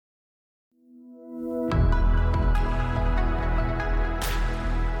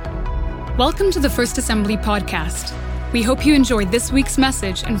Welcome to the First Assembly podcast. We hope you enjoyed this week's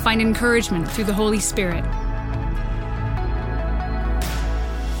message and find encouragement through the Holy Spirit.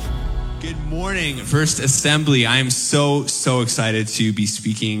 Good morning, First Assembly. I am so excited to be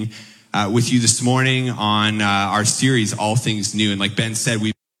speaking with you this morning on our series, All Things New. And like Ben said,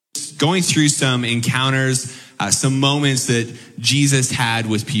 we're going through some encounters, some moments that Jesus had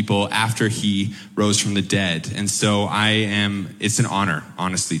with people after he rose from the dead. And so it's an honor,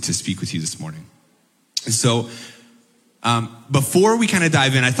 honestly, to speak with you this morning. And so before we kind of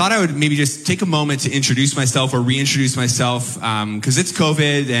dive in, I thought I would maybe just take a moment to introduce myself or reintroduce myself, because it's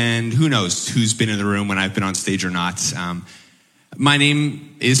COVID and who knows who's been in the room when I've been on stage or not. My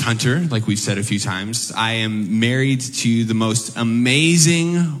name is Hunter, like we've said a few times. I am married to the most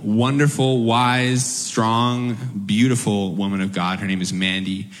amazing, wonderful, wise, strong, beautiful woman of God. Her name is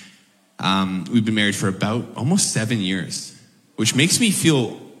Mandy. We've been married for about almost 7 years, which makes me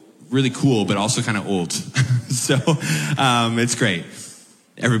feel really cool, but also kind of old. So it's great.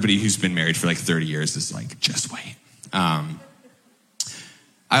 Everybody who's been married for like 30 years is like, just wait.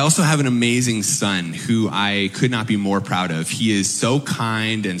 I also have an amazing son who I could not be more proud of. He is so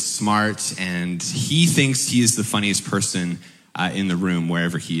kind and smart, and he thinks he is the funniest person in the room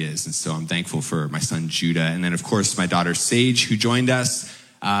wherever he is. And so I'm thankful for my son, Judah. And then, of course, my daughter, Sage, who joined us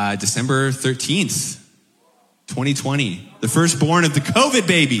December 13th, 2020. The firstborn of the COVID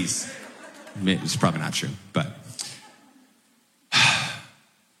babies. It's probably not true, but...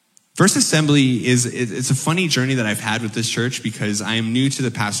 First Assembly it's a funny journey that I've had with this church because I am new to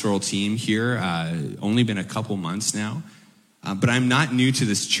the pastoral team here, only been a couple months now, but I'm not new to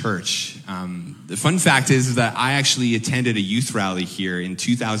this church. The fun fact is that I actually attended a youth rally here in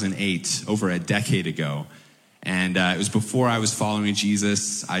 2008, over a decade ago, and it was before I was following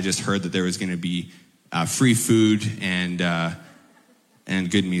Jesus. I just heard that there was going to be free food and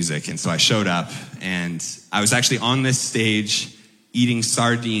good music, and so I showed up, and I was actually on this stage eating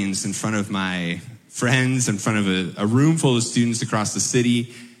sardines in front of my friends, in front of a room full of students across the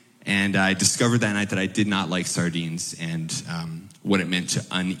city. And I discovered that night that I did not like sardines and what it meant to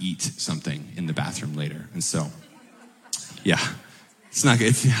uneat something in the bathroom later. And so, yeah, it's not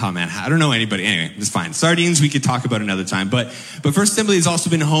good. Oh man, I don't know anybody. Anyway, it's fine. Sardines we could talk about another time. But First Assembly has also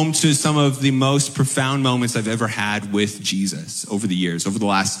been home to some of the most profound moments I've ever had with Jesus over the years, over the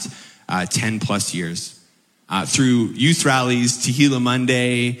last 10 plus years. Through youth rallies, Tehillah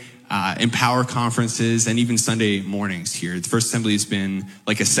Monday, Empower conferences, and even Sunday mornings here. The First Assembly has been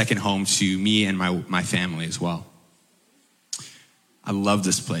like a second home to me and my family as well. I love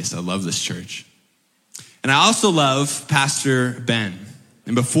this place. I love this church. And I also love Pastor Ben.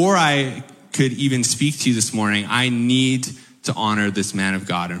 And before I could even speak to you this morning, I need to honor this man of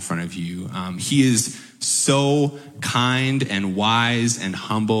God in front of you. He is so kind and wise and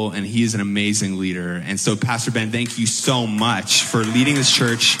humble, and he is an amazing leader. And so, Pastor Ben, thank you so much for leading this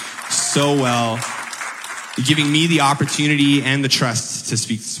church so well, giving me the opportunity and the trust to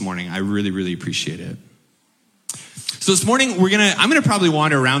speak this morning. I really appreciate it. So this morning, I'm gonna probably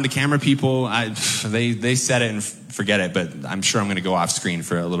wander around the camera people. They said it and forget it, but I'm sure I'm gonna go off screen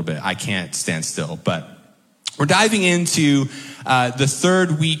for a little bit. I can't stand still, but we're diving into the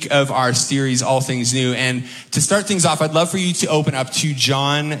third week of our series, All Things New. And to start things off, I'd love for you to open up to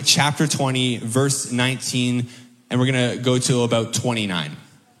John chapter 20, verse 19, and we're going to go to about 29.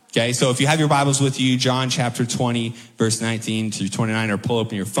 Okay, so if you have your Bibles with you, John chapter 20, verse 19 through 29, or pull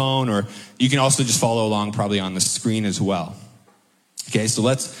open your phone, or you can also just follow along probably on the screen as well. Okay, so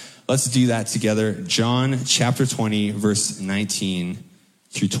let's do that together. John chapter 20, verse 19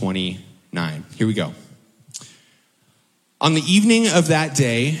 through 29. Here we go. On the evening of that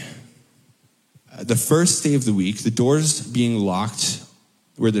day, the first day of the week, the doors being locked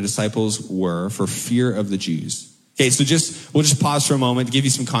where the disciples were for fear of the Jews. Okay, so we'll just pause for a moment to give you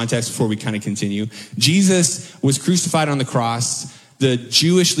some context before we kind of continue. Jesus was crucified on the cross. The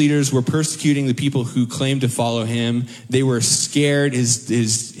Jewish leaders were persecuting the people who claimed to follow him. They were scared.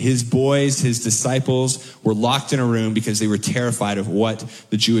 His boys, his disciples were locked in a room because they were terrified of what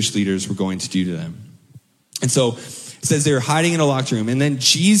the Jewish leaders were going to do to them. And so it says they were hiding in a locked room. And then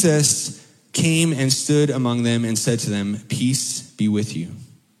Jesus came and stood among them and said to them, "Peace be with you."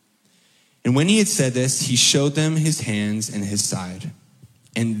 And when he had said this, he showed them his hands and his side.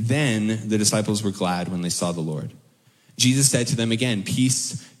 And then the disciples were glad when they saw the Lord. Jesus said to them again,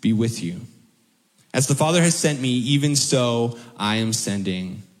 "Peace be with you. As the Father has sent me, even so I am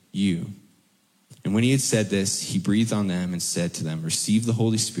sending you." And when he had said this, he breathed on them and said to them, "Receive the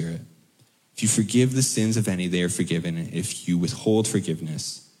Holy Spirit. If you forgive the sins of any, they are forgiven. If you withhold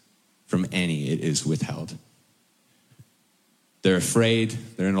forgiveness from any, it is withheld." They're afraid.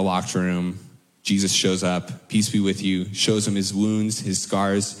 They're in a locked room. Jesus shows up. Peace be with you. Shows them his wounds, his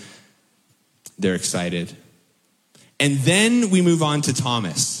scars. They're excited. And then we move on to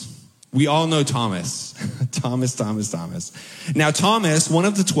Thomas. We all know Thomas. Thomas. Now, Thomas, one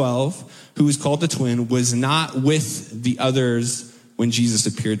of the 12, who was called the twin, was not with the others when Jesus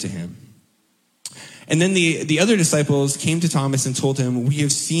appeared to him. And then the other disciples came to Thomas and told him, "We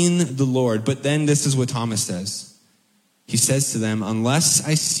have seen the Lord." But then this is what Thomas says. He says to them, "Unless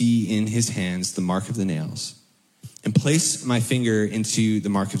I see in his hands the mark of the nails, and place my finger into the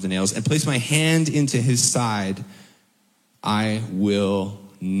mark of the nails, and place my hand into his side, I will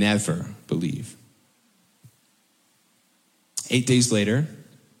never believe." 8 days later,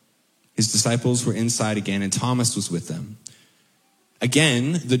 his disciples were inside again, and Thomas was with them.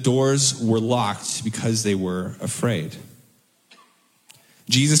 Again, the doors were locked because they were afraid.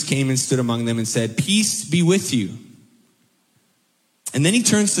 Jesus came and stood among them and said, "Peace be with you." And then he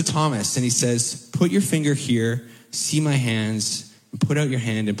turns to Thomas and he says, "Put your finger here, see my hands, and put out your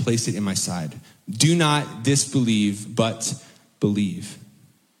hand and place it in my side. Do not disbelieve, but believe."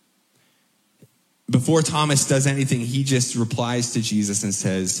 Before Thomas does anything, he just replies to Jesus and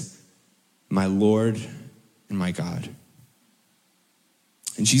says, "My Lord and my God."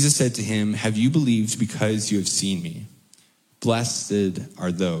 And Jesus said to him, "Have you believed because you have seen me? Blessed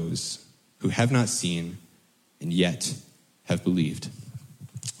are those who have not seen and yet have believed."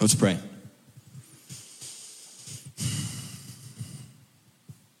 Let's pray.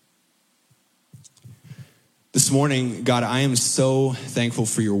 This morning, God, I am so thankful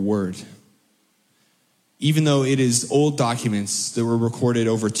for your word. Even though it is old documents that were recorded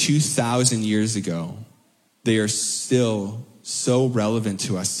over 2,000 years ago, they are still so relevant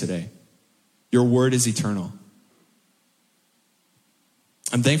to us today. Your word is eternal.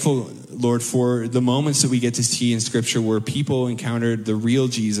 I'm thankful, Lord, for the moments that we get to see in Scripture where people encountered the real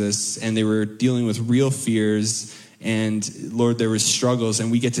Jesus and they were dealing with real fears, and Lord, there was struggles,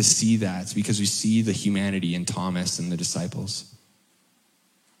 and we get to see that because we see the humanity in Thomas and the disciples.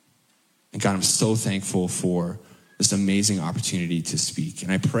 And God, I'm so thankful for this amazing opportunity to speak.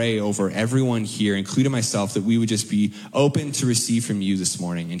 And I pray over everyone here, including myself, that we would just be open to receive from you this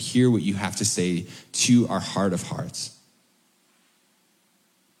morning and hear what you have to say to our heart of hearts.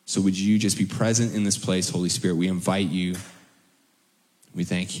 So would you just be present in this place, Holy Spirit? We invite you. We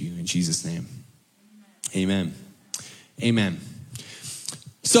thank you in Jesus' name. Amen. Amen.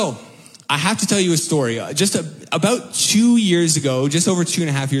 So I have to tell you a story. About 2 years ago, just over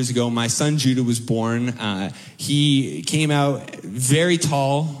 2.5 years ago, my son Judah was born. He came out very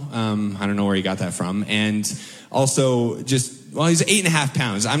tall. I don't know where he got that from. And also he's 8.5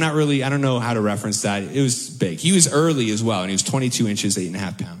 pounds. I don't know how to reference that. It was big. He was early as well, and he was 22 inches,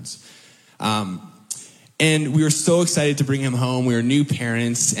 8.5 pounds. And we were so excited to bring him home. We were new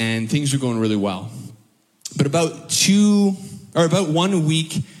parents, and things were going really well. But about 1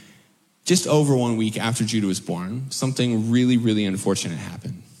 week, just over 1 week after Judah was born, something really, really unfortunate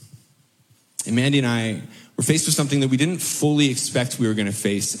happened. And Mandy and I were faced with something that we didn't fully expect we were going to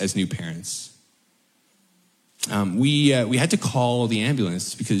face as new parents. We had to call the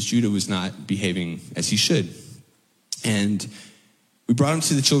ambulance because Judah was not behaving as he should. And we brought him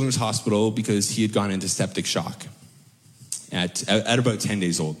to the children's hospital because he had gone into septic shock at about 10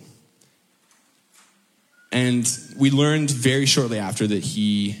 days old. And we learned very shortly after that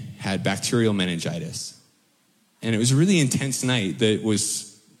he had bacterial meningitis. And it was a really intense night that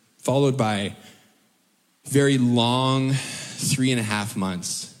was followed by very long 3.5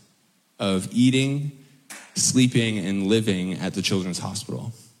 months of eating, sleeping, and living at the children's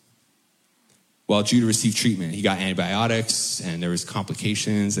hospital. While Judah received treatment, he got antibiotics, and there was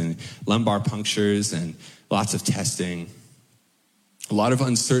complications and lumbar punctures and lots of testing. A lot of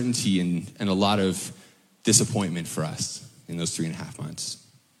uncertainty and a lot of disappointment for us in those 3.5 months.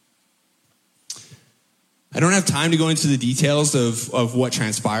 I don't have time to go into the details of what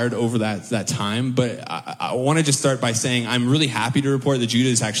transpired over that time, but I want to just start by saying I'm really happy to report that Judah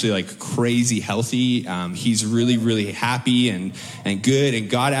is actually like crazy healthy. He's really, really happy and good. And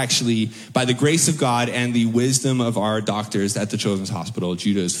God actually, by the grace of God and the wisdom of our doctors at the Children's Hospital,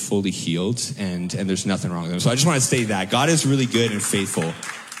 Judah is fully healed and there's nothing wrong with him. So I just want to say that God is really good and faithful.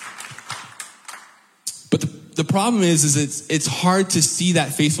 But the problem is it's hard to see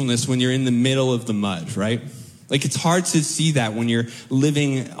that faithfulness when you're in the middle of the mud, right? Like it's hard to see that when you're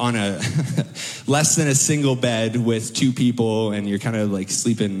living on a less than a single bed with 2 people and you're kind of like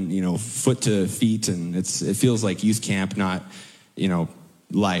sleeping, foot to feet, and it feels like youth camp, not,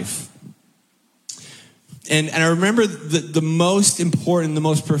 life. And I remember the most important, the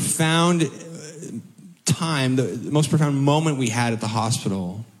most profound time, the most profound moment we had at the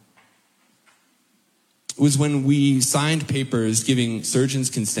hospital was when we signed papers giving surgeons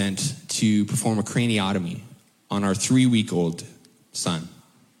consent to perform a craniotomy on our 3-week-old son.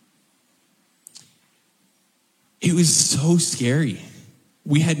 It was so scary.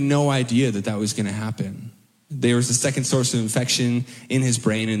 We had no idea that was going to happen. There was a second source of infection in his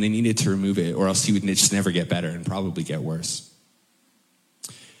brain, and they needed to remove it, or else he would just never get better and probably get worse.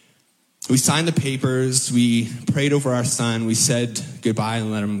 We signed the papers, we prayed over our son, we said goodbye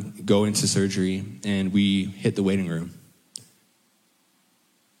and let him go into surgery, and we hit the waiting room.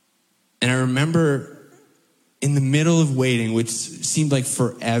 And I remember in the middle of waiting, which seemed like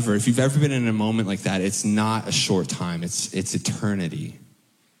forever, if you've ever been in a moment like that, it's not a short time, it's eternity.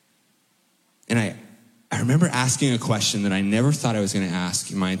 And I remember asking a question that I never thought I was going to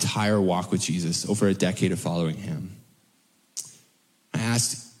ask in my entire walk with Jesus over a decade of following him. I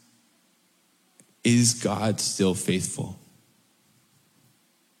asked, is God still faithful?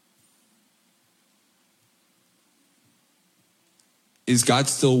 Is God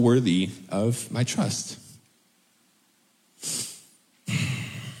still worthy of my trust?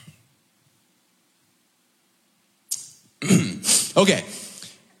 Okay.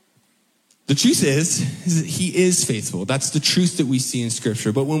 The truth is that he is faithful. That's the truth that we see in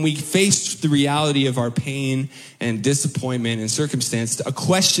Scripture. But when we face the reality of our pain and disappointment and circumstance, a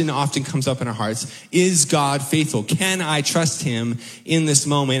question often comes up in our hearts. Is God faithful? Can I trust him in this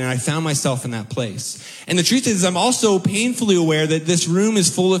moment? And I found myself in that place. And the truth is, I'm also painfully aware that this room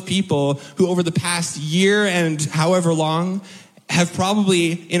is full of people who over the past year and however long have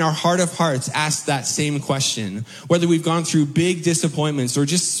probably in our heart of hearts asked that same question. Whether we've gone through big disappointments or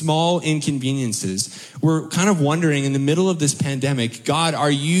just small inconveniences, we're kind of wondering in the middle of this pandemic, God,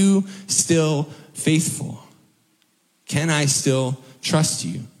 are you still faithful? Can I still trust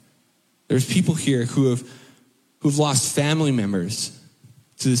you? There's people here who've lost family members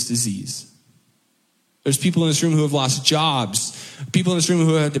to this disease. There's people in this room who have lost jobs. People in this room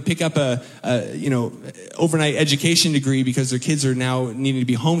who have to pick up a overnight education degree because their kids are now needing to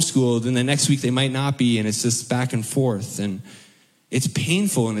be homeschooled, and the next week they might not be, and it's just back and forth. And it's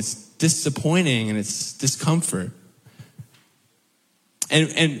painful, and it's disappointing, and it's discomfort.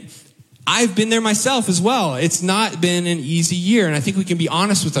 And I've been there myself as well. It's not been an easy year, and I think we can be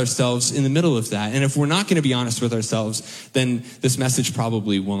honest with ourselves in the middle of that. And if we're not going to be honest with ourselves, then this message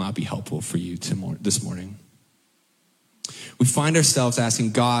probably will not be helpful for you this morning. We find ourselves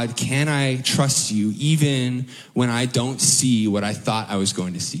asking, God, can I trust you even when I don't see what I thought I was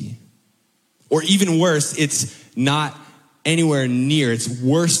going to see? Or even worse, it's not anywhere near, it's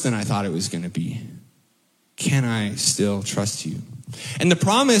worse than I thought it was going to be. Can I still trust you? And the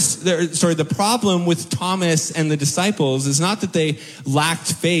problem with Thomas and the disciples is not that they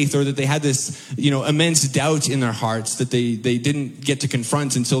lacked faith or that they had this, immense doubt in their hearts that they didn't get to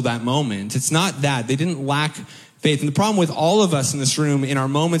confront until that moment. It's not that. They didn't lack faith. And the problem with all of us in this room in our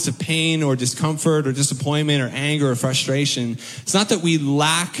moments of pain or discomfort or disappointment or anger or frustration, it's not that we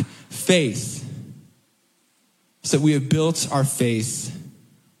lack faith. It's that we have built our faith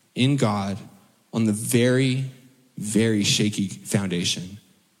in God on the very, very shaky foundation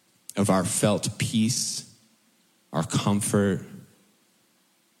of our felt peace, our comfort,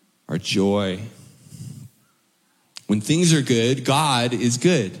 our joy. When things are good, God is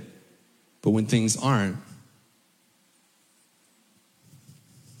good. But when things aren't,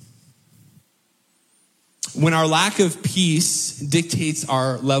 when our lack of peace dictates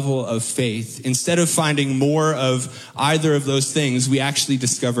our level of faith, instead of finding more of either of those things, we actually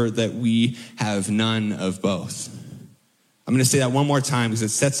discover that we have none of both. I'm going to say that one more time because it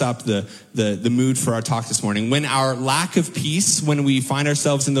sets up the mood for our talk this morning. When our lack of peace, when we find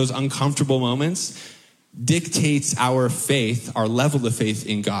ourselves in those uncomfortable moments, dictates our faith, our level of faith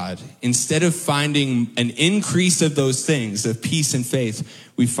in God. Instead of finding an increase of those things, of peace and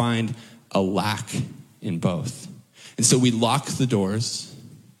faith, we find a lack in both. And so we lock the doors.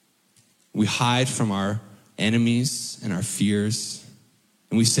 We hide from our enemies and our fears.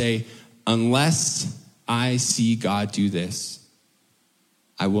 And we say, unless I see God do this,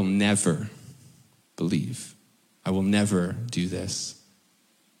 I will never believe. I will never do this.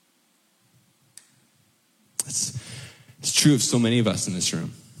 It's true of so many of us in this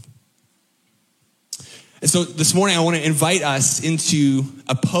room. And so this morning, I want to invite us into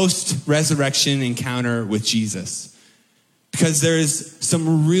a post-resurrection encounter with Jesus. Because there is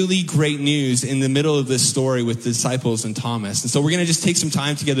some really great news in the middle of this story with the disciples and Thomas. And so we're going to just take some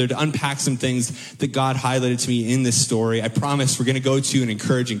time together to unpack some things that God highlighted to me in this story. I promise we're going to go to an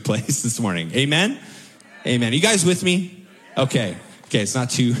encouraging place this morning. Amen? Amen. Are you guys with me? Okay, it's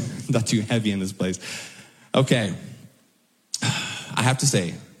not too heavy in this place. Okay. I have to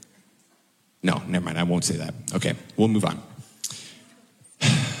say, no, never mind. I won't say that. Okay, we'll move on.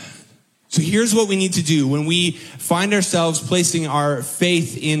 So here's what we need to do when we find ourselves placing our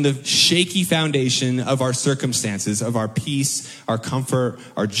faith in the shaky foundation of our circumstances, of our peace, our comfort,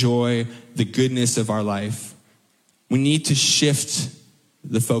 our joy, the goodness of our life. We need to shift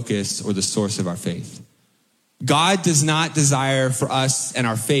the focus or the source of our faith. God does not desire for us and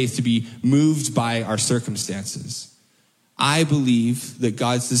our faith to be moved by our circumstances. I believe that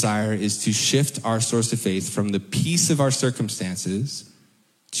God's desire is to shift our source of faith from the peace of our circumstances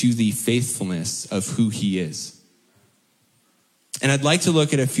to the faithfulness of who he is. And I'd like to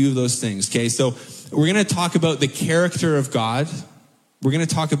look at a few of those things, okay? So we're going to talk about the character of God. We're going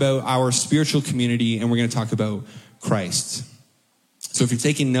to talk about our spiritual community, and we're going to talk about Christ. So if you're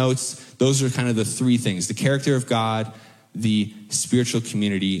taking notes, those are kind of the three things: the character of God, the spiritual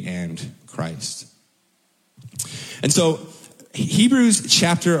community, and Christ. And so Hebrews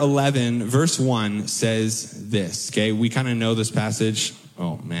chapter 11, verse 1 says this, okay? We kind of know this passage.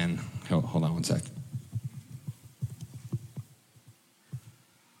 Oh, man. Hold on one sec.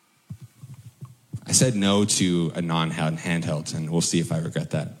 I said no to a non-handheld, and we'll see if I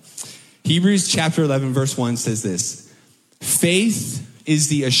regret that. Hebrews chapter 11, verse 1 says this: faith is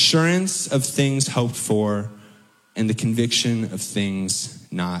the assurance of things hoped for and the conviction of things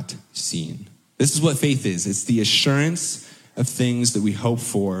not seen. This is what faith is. It's the assurance of things that we hope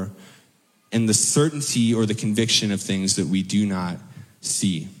for and the certainty or the conviction of things that we do not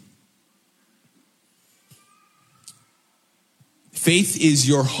see. Faith is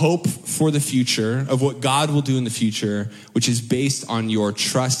your hope for the future, of what God will do in the future, which is based on your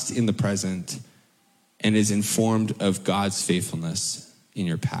trust in the present and is informed of God's faithfulness in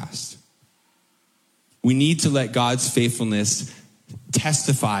your past. We need to let God's faithfulness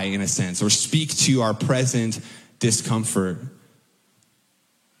testify, in a sense, or speak to our present discomfort.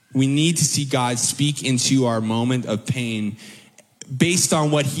 We need to see God speak into our moment of pain based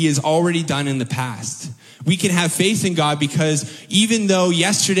on what he has already done in the past. We can have faith in God because even though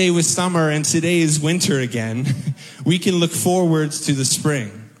yesterday was summer and today is winter again, we can look forwards to the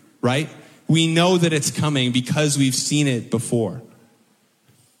spring, right? We know that it's coming because we've seen it before.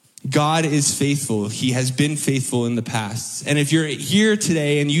 God is faithful. He has been faithful in the past. And if you're here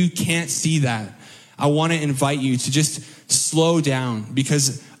today and you can't see that, I want to invite you to just slow down,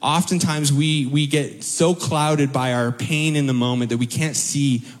 because oftentimes we get so clouded by our pain in the moment that we can't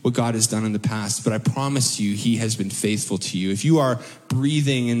see what God has done in the past. But I promise you, he has been faithful to you. If you are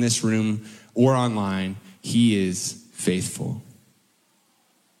breathing in this room or online, he is faithful.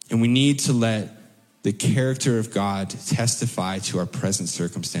 And we need to let the character of God testify to our present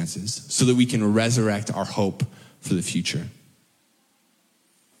circumstances so that we can resurrect our hope for the future.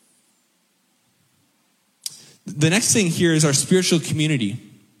 The next thing here is our spiritual community.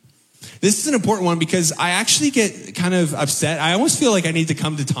 This is an important one because I actually get kind of upset. I almost feel like I need to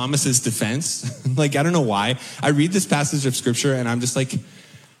come to Thomas's defense. Like, I don't know why. I read this passage of scripture and I'm just like,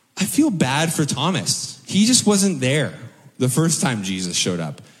 I feel bad for Thomas. He just wasn't there the first time Jesus showed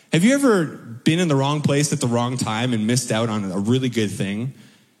up. Have you ever been in the wrong place at the wrong time and missed out on a really good thing?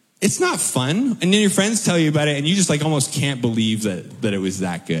 It's not fun. And then your friends tell you about it and you just like almost can't believe that it was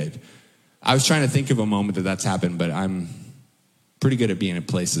that good. I was trying to think of a moment that's happened, but I'm pretty good at being in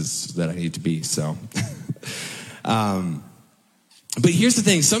places that I need to be, so. But here's the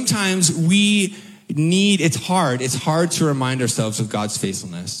thing. Sometimes it's hard to remind ourselves of God's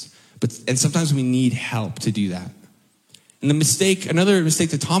faithfulness. And sometimes we need help to do that. And another mistake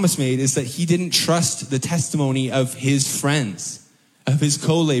that Thomas made is that he didn't trust the testimony of his friends, of his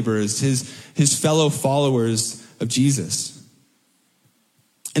co-laborers, his fellow followers of Jesus.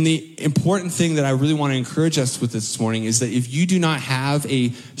 And the important thing that I really want to encourage us with this morning is that if you do not have a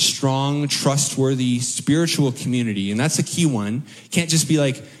strong, trustworthy spiritual community, and that's a key one, it can't just be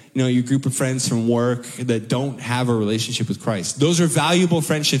like, your group of friends from work that don't have a relationship with Christ. Those are valuable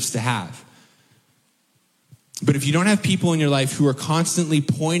friendships to have. But if you don't have people in your life who are constantly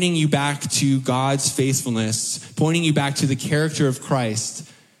pointing you back to God's faithfulness, pointing you back to the character of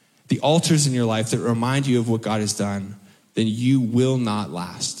Christ, the altars in your life that remind you of what God has done, then you will not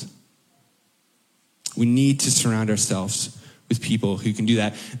last. We need to surround ourselves with people who can do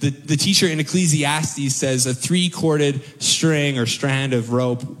that. The teacher in Ecclesiastes says a 3-corded string or strand of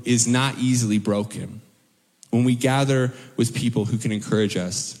rope is not easily broken. When we gather with people who can encourage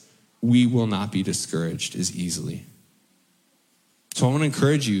us, we will not be discouraged as easily. So I want to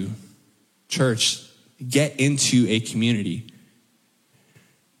encourage you, church, get into a community.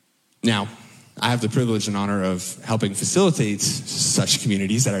 Now, I have the privilege and honor of helping facilitate such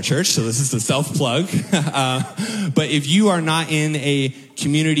communities at our church, so this is the self-plug. But if you are not in a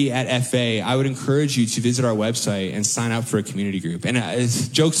community at FA, I would encourage you to visit our website and sign up for a community group. And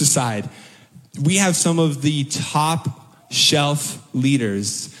jokes aside, we have some of the top shelf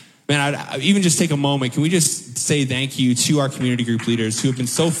leaders. Man, I'd even just take a moment. Can we just say thank you to our community group leaders who have been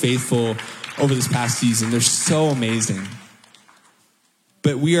so faithful over this past season? They're so amazing.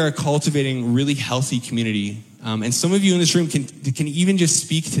 But we are cultivating really healthy community. And some of you in this room can even just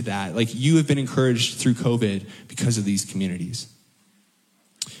speak to that. Like, you have been encouraged through COVID because of these communities.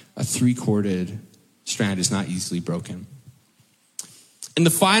 A three-corded strand is not easily broken. And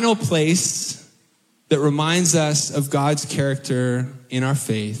the final place that reminds us of God's character in our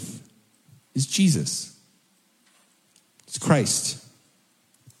faith is Jesus. It's Christ.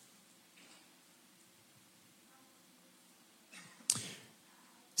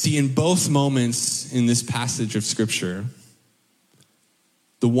 See, in both moments in this passage of Scripture,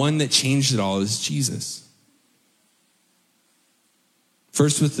 the one that changed it all is Jesus.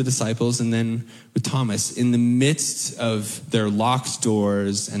 First with the disciples and then with Thomas. In the midst of their locked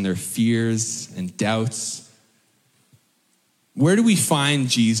doors and their fears and doubts, where do we find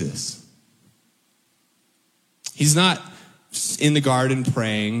Jesus? He's not in the garden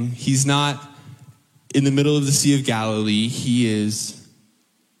praying. He's not in the middle of the Sea of Galilee. He is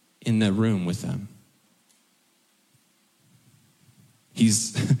in the room with them.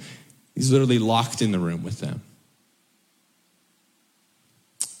 He's literally locked in the room with them.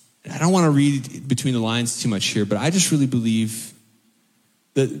 I don't want to read between the lines too much here, but I just really believe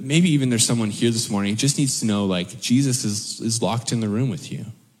that maybe even there's someone here this morning who just needs to know, like, Jesus is locked in the room with you.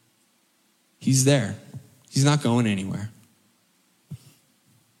 He's there. He's not going anywhere.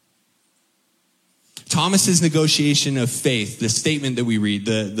 Thomas's negotiation of faith, the statement that we read,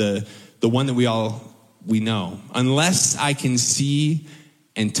 the one that we know. Unless I can see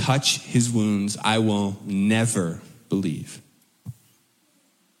and touch his wounds, I will never believe.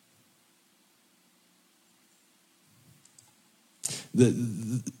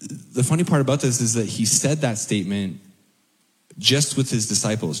 The funny part about this is that he said that statement just with his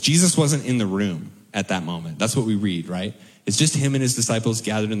disciples. Jesus wasn't in the room at that moment. That's what we read, right? It's just him and his disciples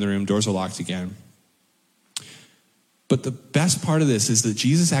gathered in the room, doors are locked again. But the best part of this is that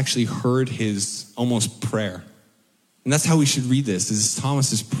Jesus actually heard his almost prayer. And that's how we should read this, is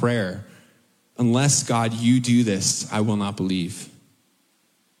Thomas's prayer. Unless, God, you do this, I will not believe.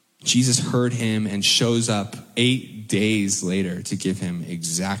 Jesus heard him and shows up 8 days later to give him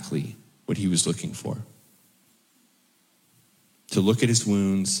exactly what he was looking for. To look at his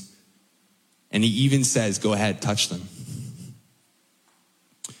wounds, and he even says, go ahead, touch them.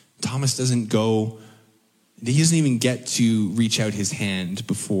 Thomas doesn't even get to reach out his hand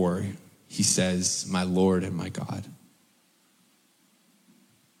before he says, my Lord and my God.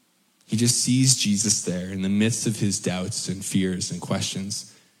 He just sees Jesus there in the midst of his doubts and fears and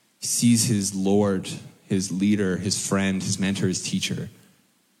questions. He sees his Lord, his leader, his friend, his mentor, his teacher,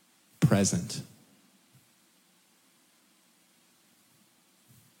 present.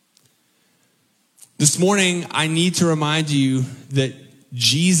 This morning, I need to remind you that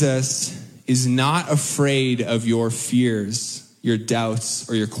Jesus is not afraid of your fears, your doubts,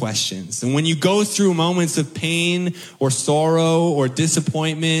 or your questions. And when you go through moments of pain or sorrow or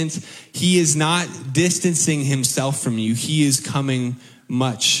disappointment, he is not distancing himself from you. He is coming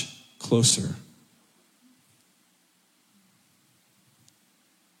much closer.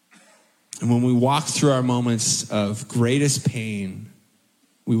 And when we walk through our moments of greatest pain,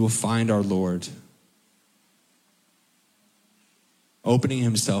 we will find our Lord opening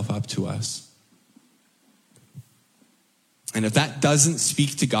himself up to us. And if that doesn't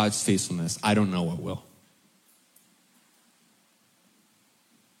speak to God's faithfulness, I don't know what will.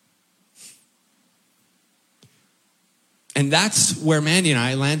 And that's where Mandy and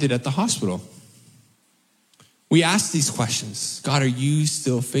I landed at the hospital. We asked these questions. God, are you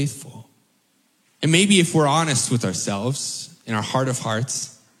still faithful? And maybe if we're honest with ourselves, in our heart of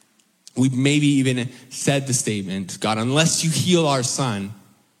hearts, we maybe even said the statement, God, unless you heal our son,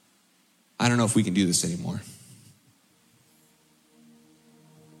 I don't know if we can do this anymore.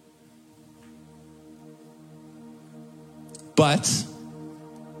 But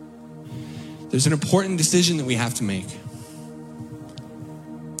there's an important decision that we have to make.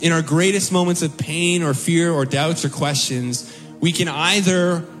 In our greatest moments of pain or fear or doubts or questions, we can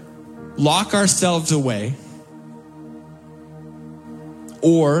either lock ourselves away,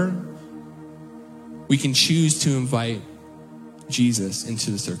 or we can choose to invite Jesus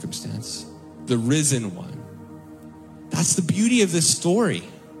into the circumstance, the risen one. That's the beauty of this story.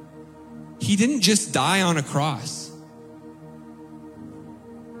 He didn't just die on a cross.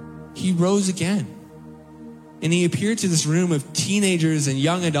 He rose again. And he appeared to this room of teenagers and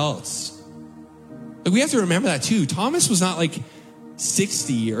young adults. Like, we have to remember that too. Thomas was not like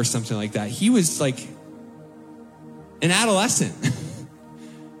 60 or something like that. He was like an adolescent.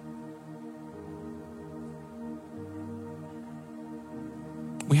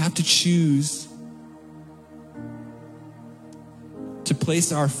 We have to choose to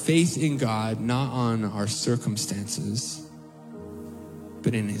place our faith in God, not on our circumstances,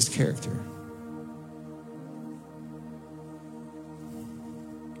 but in his character.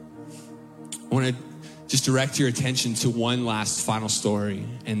 I want to just direct your attention to one last final story,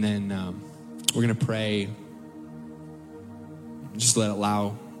 and then we're going to pray. Just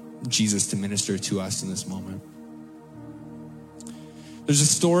allow Jesus to minister to us in this moment. There's a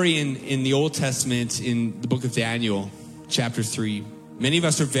story in the Old Testament in the book of Daniel, chapter 3. Many of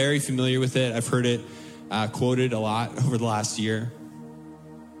us are very familiar with it. I've heard it quoted a lot over the last year.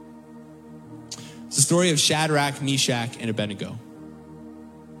 It's the story of Shadrach, Meshach, and Abednego.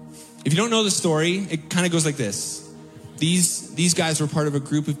 If you don't know the story, it kind of goes like this. These guys were part of a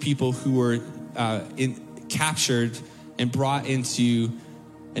group of people who were captured and brought into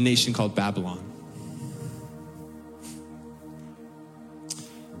a nation called Babylon.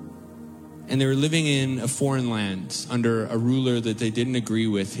 And they were living in a foreign land under a ruler that they didn't agree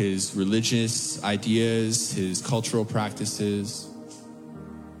with his religious ideas, his cultural practices.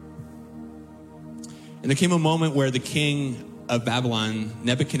 And there came a moment where the king of Babylon,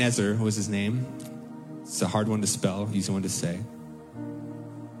 Nebuchadnezzar was his name. It's a hard one to spell, easy one to say.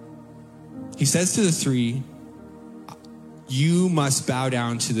 He says to the three, you must bow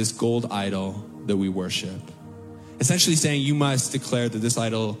down to this gold idol that we worship. Essentially saying you must declare that this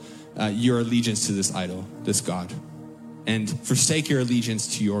idol, your allegiance to this idol, this God, and forsake your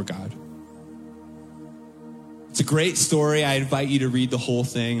allegiance to your God. It's a great story. I invite you to read the whole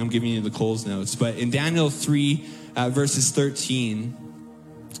thing. I'm giving you the Coles notes. But in Daniel 3, verses 13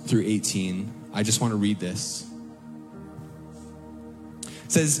 through 18, I just want to read this.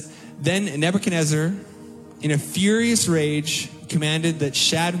 It says, then Nebuchadnezzar, in a furious rage, commanded that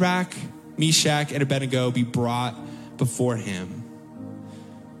Shadrach, Meshach, and Abednego be brought before him.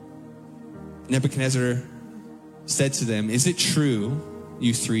 Nebuchadnezzar said to them, is it true,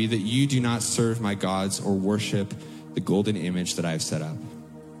 you three, that you do not serve my gods or worship the golden image that I have set up?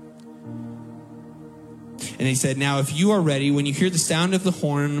 And he said, now if you are ready, when you hear the sound of the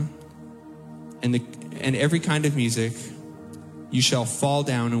horn and every kind of music, you shall fall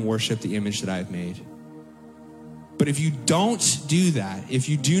down and worship the image that I have made. But if you don't do that, if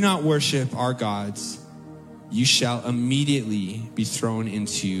you do not worship our gods, you shall immediately be thrown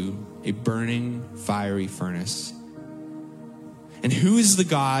into a burning, fiery furnace. And who is the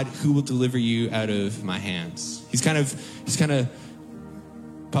God who will deliver you out of my hands? He's kind of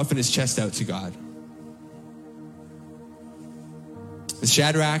puffing his chest out to God.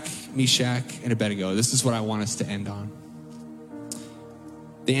 Shadrach, Meshach, and Abednego, this is what I want us to end on.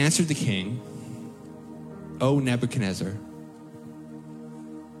 They answered the king, O Nebuchadnezzar,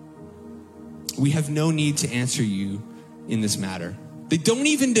 we have no need to answer you in this matter. They don't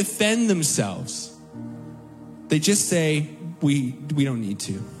even defend themselves. They just say, we don't need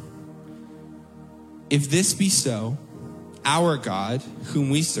to. If this be so, our God, whom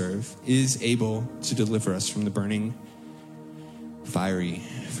we serve, is able to deliver us from the burning, fiery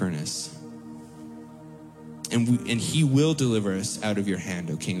furnace. And he will deliver us out of your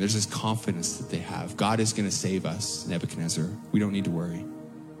hand, O king. There's this confidence that they have. God is going to save us, Nebuchadnezzar. We don't need to worry.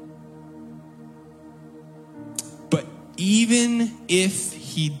 But even if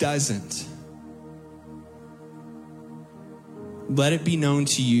he doesn't, let it be known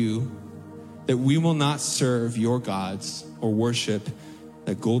to you that we will not serve your gods or worship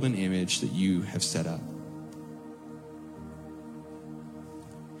that golden image that you have set up.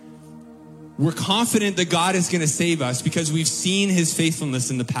 We're confident that God is going to save us because we've seen his faithfulness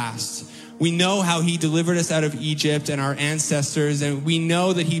in the past. We know how he delivered us out of Egypt and our ancestors, and we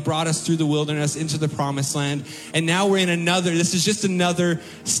know that he brought us through the wilderness into the promised land. And now we're in this is just another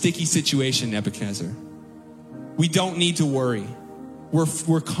sticky situation, Nebuchadnezzar. We don't need to worry.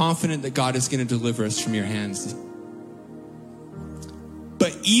 We're confident that God is going to deliver us from your hands.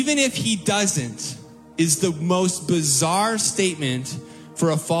 But even if he doesn't, is the most bizarre statement for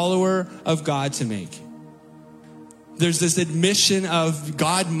a follower of God to make. There's this admission of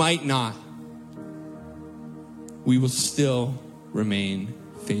God might not. We will still remain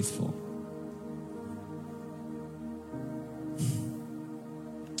faithful.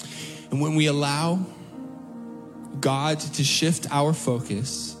 And when we allow God to shift our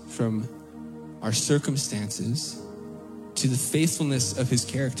focus from our circumstances to the faithfulness of his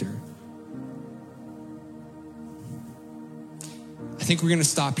character. I think we're going to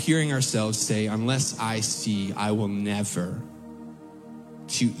stop hearing ourselves say, unless I see, I will never,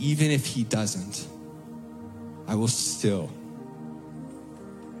 to even if he doesn't, I will still.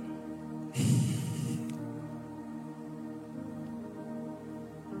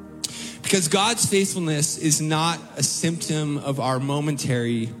 Because God's faithfulness is not a symptom of our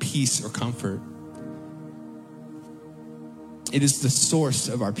momentary peace or comfort. It is the source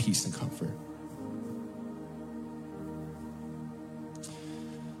of our peace and comfort.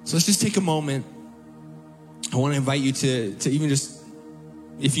 So let's just take a moment. I want to invite you to even just,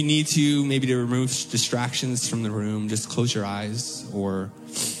 if you need to, maybe to remove distractions from the room, just close your eyes or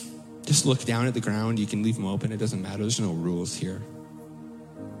just look down at the ground. You can leave them open. It doesn't matter. There's no rules here.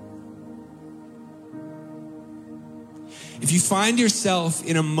 If you find yourself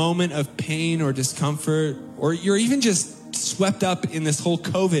in a moment of pain or discomfort, or you're even just swept up in this whole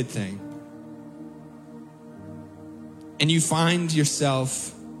COVID thing, and you find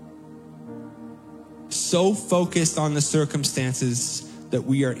yourself so focused on the circumstances that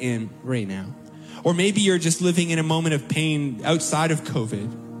we are in right now, or maybe you're just living in a moment of pain outside of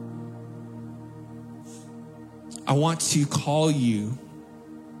COVID, I want to call you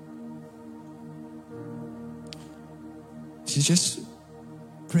to just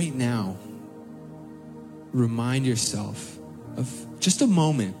right now remind yourself of just a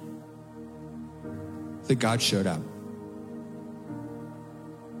moment that God showed up.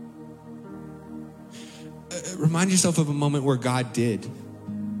 Remind yourself of a moment where God did.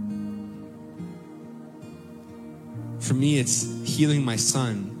 For me, it's healing my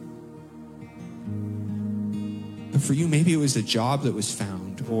son. But for you, maybe it was a job that was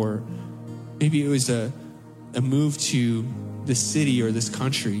found, or maybe it was a move to this city or this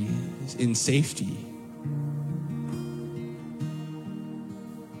country in safety.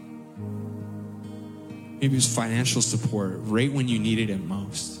 Maybe it was financial support right when you needed it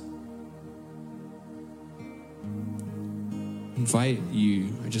most. I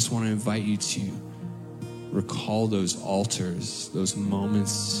just want to invite you to recall those altars, those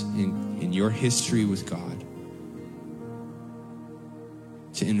moments in your history with God,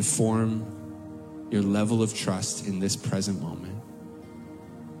 to inform your level of trust in this present moment.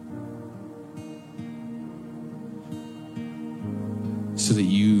 So that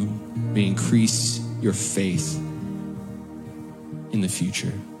you may increase your faith in the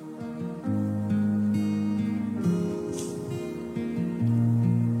future.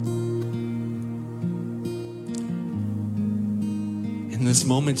 In this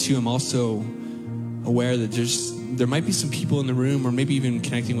moment too, I'm also aware that there might be some people in the room, or maybe even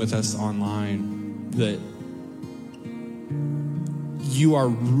connecting with us online, that you are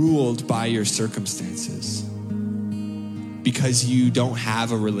ruled by your circumstances because you don't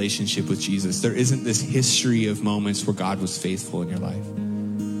have a relationship with Jesus. There isn't this history of moments where God was faithful in your life.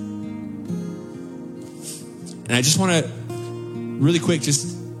 And I just want to really quick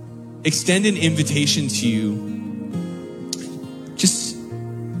just extend an invitation to you, just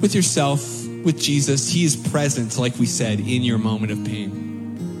with yourself, with Jesus. He is present, like we said, in your moment of pain.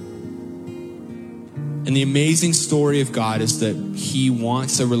 And the amazing story of God is that he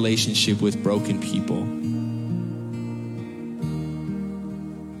wants a relationship with broken people.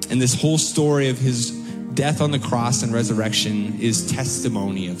 And this whole story of his death on the cross and resurrection is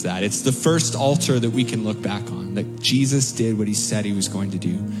testimony of that. It's the first altar that we can look back on, that Jesus did what he said he was going to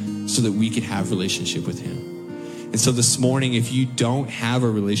do so that we could have relationship with him. And so this morning, if you don't have a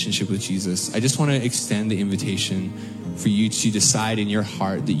relationship with Jesus, I just want to extend the invitation for you to decide in your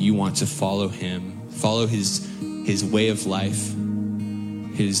heart that you want to follow him, follow his way of life,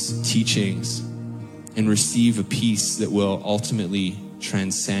 his teachings, and receive a peace that will ultimately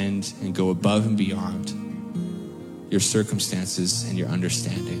transcend and go above and beyond your circumstances and your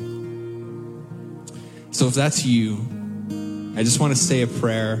understanding. So if that's you, I just want to say a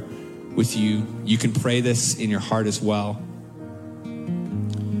prayer with you. You can pray this in your heart as well.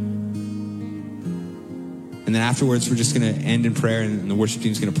 And then afterwards, we're just going to end in prayer, and the worship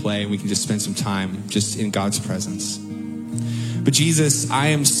team is going to play, and we can just spend some time just in God's presence. But Jesus, I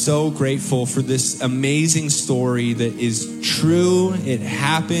am so grateful for this amazing story that is true. It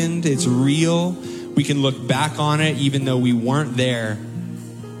happened. It's real. We can look back on it even though we weren't there.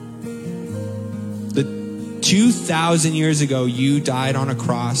 That 2,000 years ago, you died on a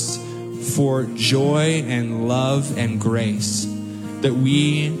cross for joy and love and grace, that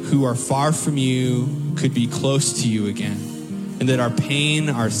we who are far from you could be close to you again, and that our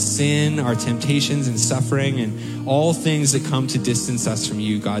pain, our sin, our temptations and suffering and all things that come to distance us from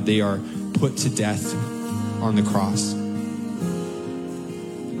you, God, they are put to death on the cross.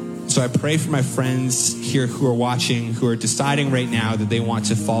 So I pray for my friends here who are watching, who are deciding right now that they want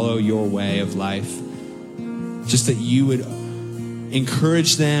to follow your way of life. Just that you would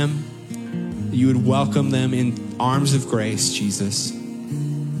encourage them, that you would welcome them in arms of grace, Jesus,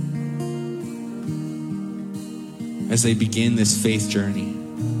 as they begin this faith journey.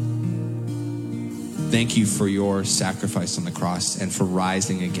 Thank you for your sacrifice on the cross and for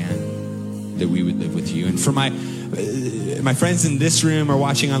rising again, that we would live with you. And for my friends in this room or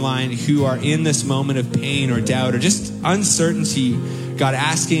watching online who are in this moment of pain or doubt or just uncertainty, God,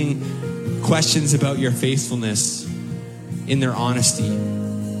 asking questions about your faithfulness in their honesty,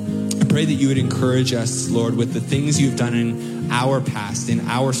 I pray that you would encourage us, Lord, with the things you've done in our past, in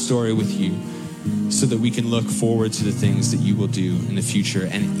our story with you, so that we can look forward to the things that you will do in the future.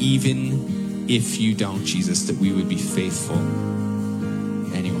 And even if you don't, Jesus, that we would be faithful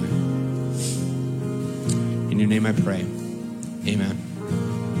anyway. In your name I pray. Amen.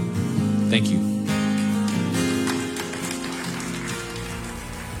 Thank you.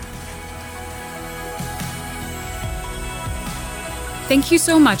 Thank you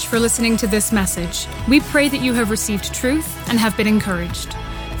so much for listening to this message. We pray that you have received truth and have been encouraged.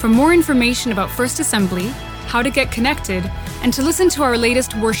 For more information about First Assembly, how to get connected, and to listen to our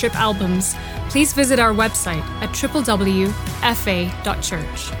latest worship albums, please visit our website at www.fa.church.